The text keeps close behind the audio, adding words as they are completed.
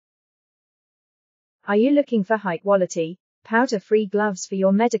Are you looking for high-quality, powder-free gloves for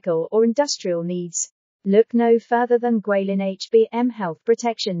your medical or industrial needs? Look no further than Guilin HBM Health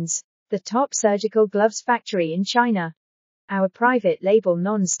Protections, the top surgical gloves factory in China. Our private label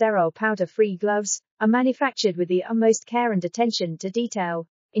non-sterile powder-free gloves are manufactured with the utmost care and attention to detail,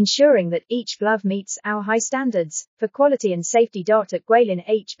 ensuring that each glove meets our high standards for quality and safety. At Guilin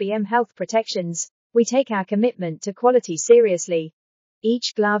HBM Health Protections, we take our commitment to quality seriously.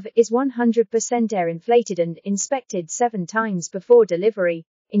 Each glove is 100% air inflated and inspected 7 times before delivery,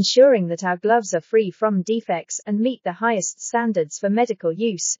 ensuring that our gloves are free from defects and meet the highest standards for medical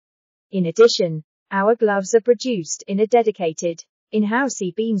use. In addition, our gloves are produced in a dedicated, in-house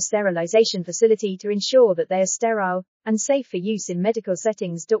E-beam sterilization facility to ensure that they are sterile and safe for use in medical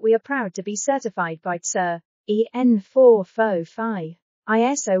settings. We are proud to be certified by TSER, EN 445,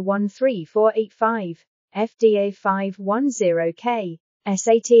 ISO 13485, FDA 510K,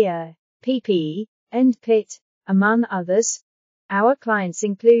 SATR, PPE, and PIT, among others. Our clients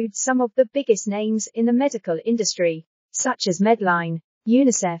include some of the biggest names in the medical industry, such as Medline,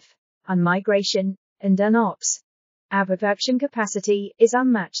 UNICEF, Migration, and UNOPS. Our production capacity is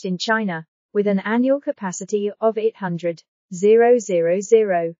unmatched in China, with an annual capacity of 800,000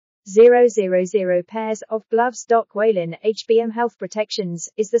 pairs of gloves. Guilin HBM Health Protections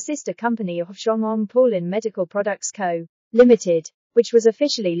is the sister company of Shuangong Paulin Medical Products Co., Limited, which was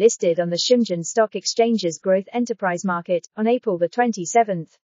officially listed on the Shenzhen Stock Exchange's Growth Enterprise Market on April 27,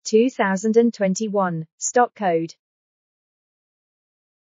 2021, stock code